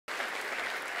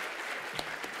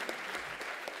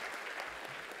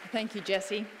Thank you,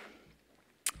 Jesse.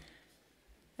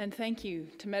 And thank you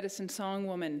to Medicine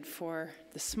Songwoman for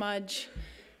the smudge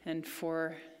and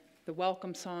for the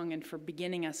welcome song and for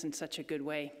beginning us in such a good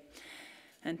way.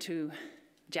 And to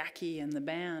Jackie and the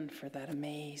band for that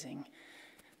amazing,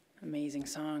 amazing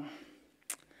song.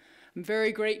 I'm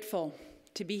very grateful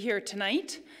to be here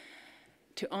tonight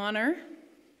to honor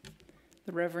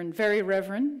the Very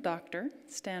Reverend Dr.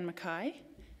 Stan McKay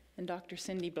and Dr.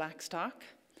 Cindy Blackstock.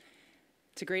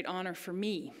 It's a great honor for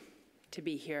me to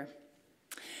be here.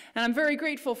 And I'm very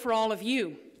grateful for all of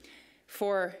you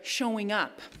for showing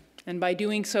up, and by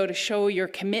doing so to show your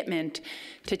commitment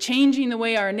to changing the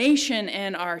way our nation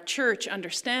and our church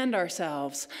understand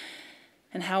ourselves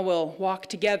and how we'll walk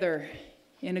together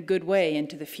in a good way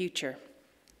into the future.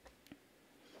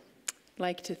 I'd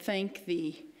like to thank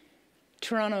the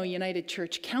Toronto United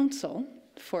Church Council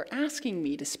for asking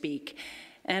me to speak.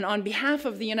 And on behalf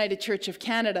of the United Church of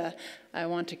Canada, I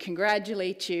want to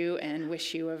congratulate you and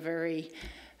wish you a very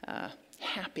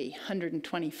happy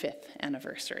 125th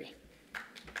anniversary.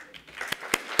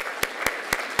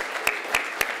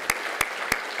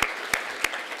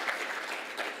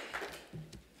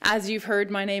 As you've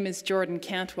heard, my name is Jordan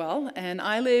Cantwell, and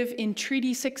I live in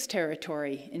Treaty 6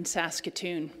 territory in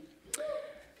Saskatoon.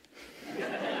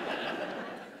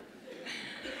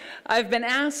 I've been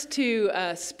asked to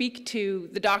speak to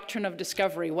the Doctrine of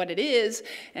Discovery, what it is,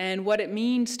 and what it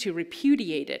means to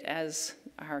repudiate it, as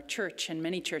our church and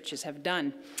many churches have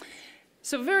done.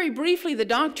 So very briefly, the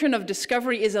Doctrine of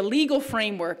Discovery is a legal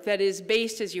framework that is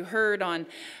based, as you heard, on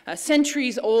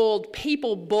centuries-old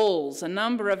papal bulls, a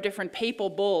number of different papal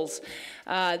bulls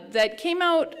that came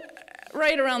out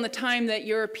right around the time that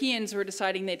Europeans were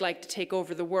deciding they'd like to take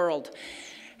over the world.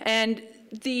 And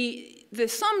the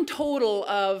sum total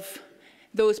of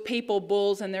those papal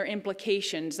bulls and their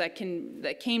implications that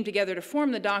came together to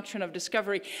form the Doctrine of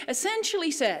Discovery essentially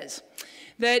says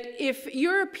that if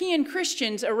European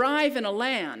Christians arrive in a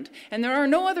land and there are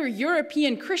no other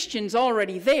European Christians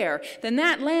already there, then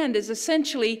that land is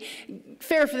essentially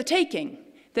fair for the taking,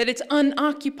 that it's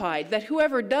unoccupied, that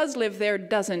whoever does live there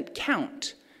doesn't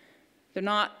count. They're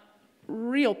not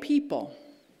real people.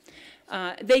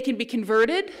 They can be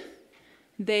converted,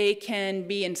 they can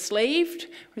be enslaved,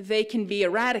 or they can be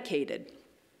eradicated.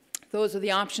 Those are the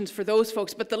options for those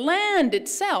folks. But the land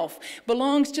itself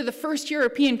belongs to the first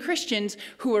European Christians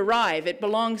who arrive. It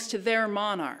belongs to their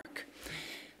monarch.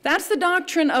 That's the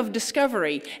Doctrine of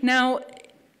Discovery. Now,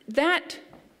 that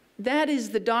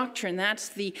is the doctrine, that's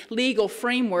the legal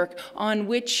framework on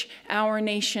which our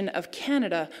nation of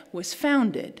Canada was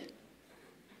founded.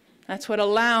 That's what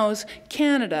allows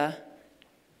Canada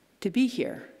to be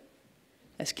here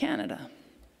as Canada.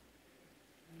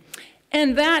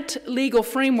 And that legal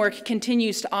framework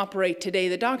continues to operate today.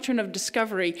 The Doctrine of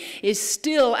Discovery is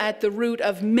still at the root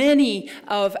of many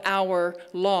of our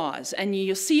laws, and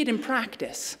you'll see it in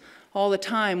practice all the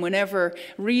time whenever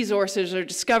resources are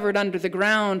discovered under the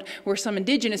ground where some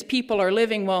Indigenous people are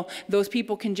living. Well, those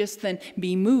people can just then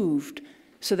be moved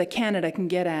so that Canada can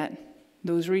get at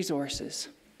those resources.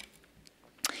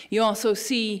 You also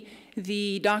see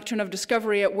the Doctrine of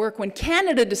Discovery at work when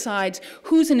Canada decides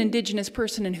who's an Indigenous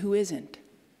person and who isn't.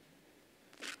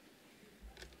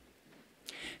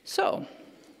 So,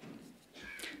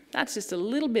 that's just a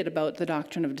little bit about the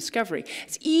Doctrine of Discovery.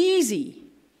 It's easy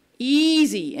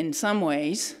in some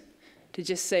ways to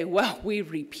just say, well, we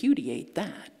repudiate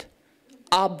that,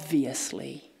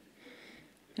 obviously.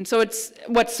 And so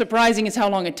what's surprising is how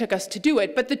long it took us to do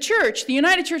it. But the church, the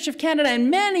United Church of Canada,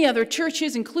 and many other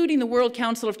churches, including the World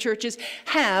Council of Churches,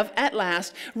 have at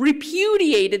last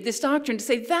repudiated this doctrine to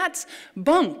say that's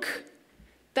bunk,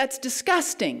 that's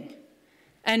disgusting,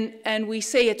 and we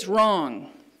say it's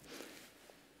wrong.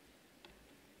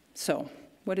 So,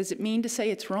 what does it mean to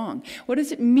say it's wrong? What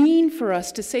does it mean for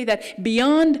us to say that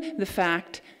beyond the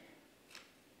fact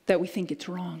that we think it's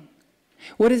wrong?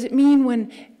 What does it mean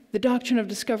when the Doctrine of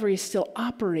Discovery is still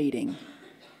operating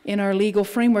in our legal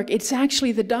framework? It's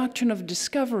actually the Doctrine of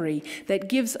Discovery that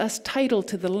gives us title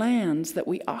to the lands that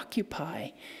we occupy,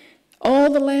 all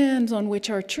the lands on which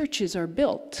our churches are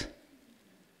built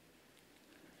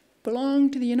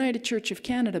belong to the United Church of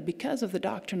Canada because of the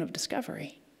Doctrine of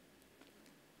Discovery.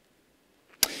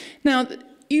 Now,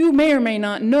 you may or may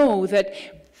not know that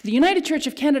the United Church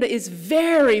of Canada is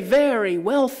very, very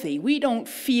wealthy. We don't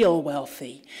feel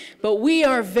wealthy, but we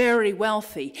are very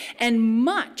wealthy. And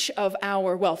much of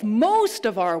our wealth, most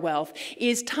of our wealth,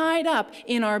 is tied up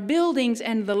in our buildings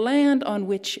and the land on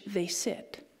which they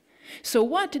sit. So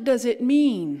what does it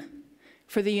mean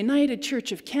for the United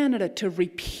Church of Canada to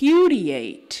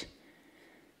repudiate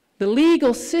the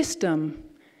legal system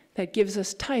that gives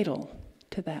us title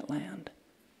to that land.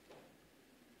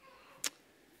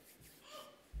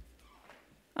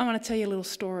 I want to tell you a little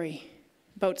story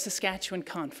about Saskatchewan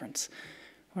Conference,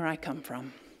 where I come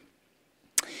from.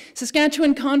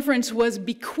 Saskatchewan Conference was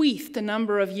bequeathed a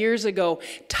number of years ago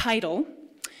title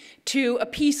to a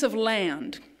piece of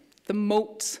land, the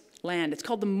Moats land. It's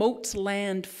called the Moats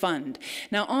Land Fund.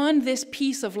 Now on this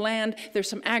piece of land, there's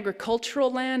some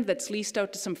agricultural land that's leased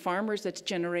out to some farmers that's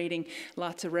generating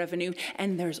lots of revenue,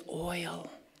 and there's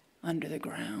oil under the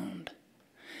ground.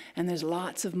 And there's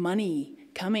lots of money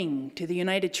coming to the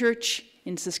United Church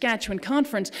in Saskatchewan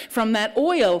Conference from that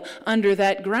oil under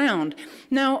that ground.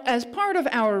 Now, as part of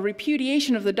our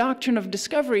repudiation of the Doctrine of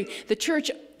Discovery, the church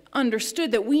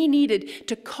understood that we needed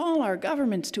to call our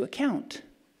governments to account,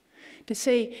 to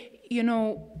say, you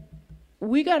know,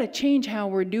 we got to change how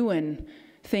we're doing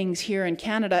things here in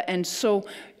Canada, and so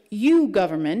you,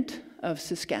 government of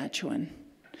Saskatchewan,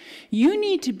 you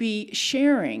need to be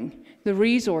sharing the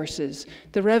resources,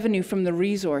 the revenue from the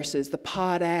resources, the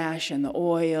potash and the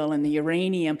oil and the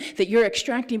uranium that you're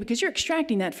extracting, because you're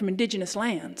extracting that from Indigenous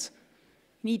lands.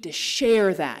 You need to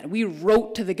share that. We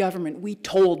wrote to the government, we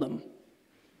told them.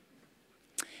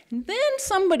 And then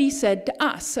somebody said to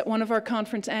us at one of our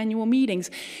conference annual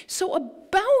meetings, so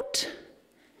about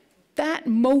that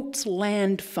Moats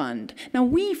Land Fund, now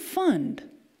we fund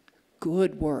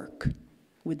good work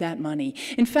with that money.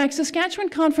 In fact, Saskatchewan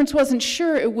Conference wasn't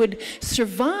sure it would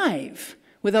survive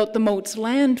without the Moats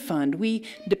Land Fund. We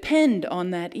depend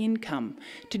on that income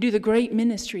to do the great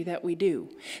ministry that we do.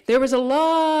 There was a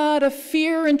lot of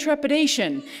fear and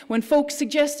trepidation when folks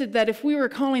suggested that if we were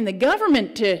calling the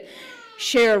government to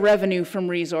share revenue from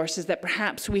resources, that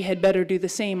perhaps we had better do the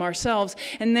same ourselves.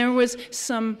 And there was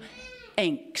some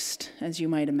angst, as you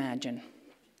might imagine.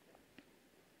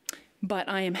 But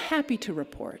I am happy to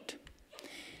report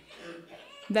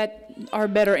that our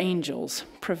better angels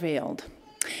prevailed.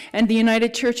 And the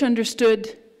United Church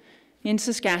understood in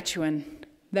Saskatchewan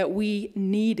that we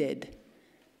needed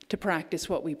to practice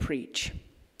what we preach.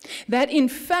 That in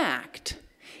fact,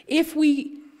 if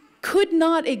we could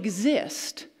not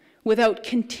exist without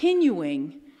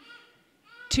continuing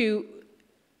to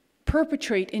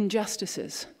perpetrate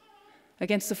injustices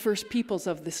against the first peoples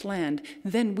of this land,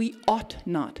 then we ought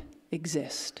not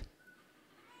exist.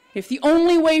 If the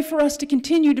only way for us to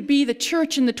continue to be the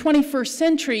church in the 21st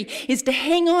century is to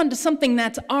hang on to something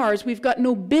that's ours, we've got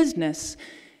no business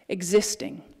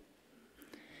existing.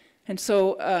 And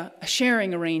so a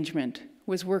sharing arrangement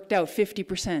was worked out.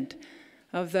 50%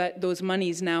 of those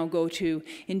monies now go to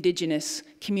Indigenous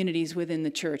communities within the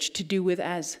church to do with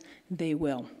as they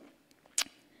will.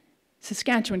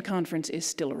 Saskatchewan Conference is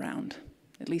still around,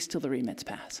 at least till the remits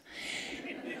pass.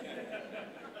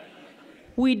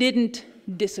 We didn't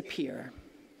disappear.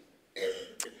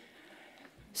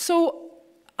 So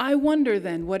I wonder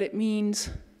then what it means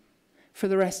for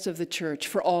the rest of the church,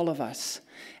 for all of us,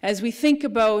 as we think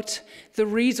about the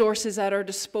resources at our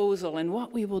disposal and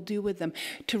what we will do with them,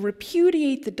 to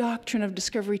repudiate the doctrine of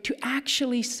discovery, to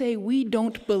actually say we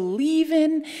don't believe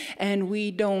in and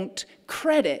we don't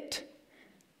credit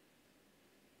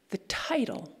the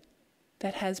title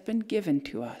that has been given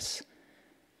to us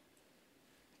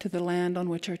to the land on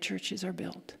which our churches are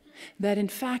built. That in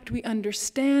fact we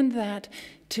understand that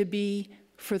to be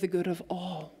for the good of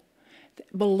all,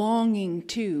 belonging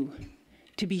to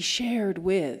be shared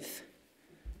with,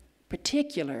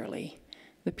 particularly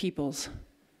the peoples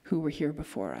who were here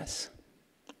before us.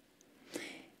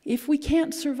 If we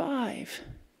can't survive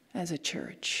as a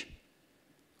church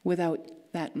without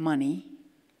that money,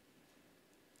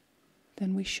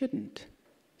 then we shouldn't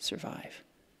survive.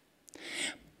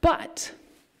 But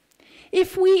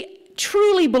if we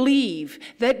truly believe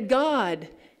that God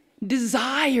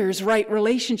desires right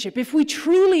relationship, if we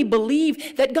truly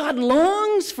believe that God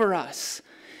longs for us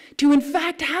to in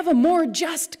fact have a more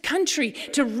just country,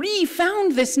 to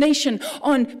refound this nation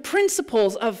on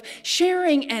principles of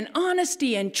sharing and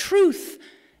honesty and truth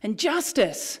and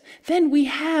justice, then we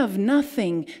have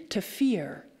nothing to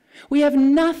fear. We have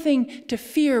nothing to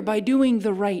fear by doing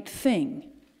the right thing.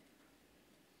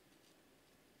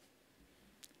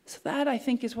 So that, I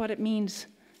think, is what it means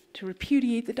to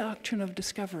repudiate the doctrine of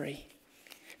discovery,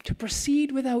 to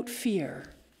proceed without fear,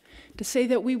 to say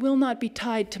that we will not be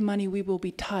tied to money, we will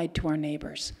be tied to our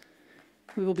neighbors.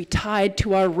 We will be tied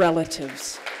to our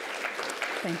relatives.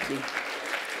 Thank you.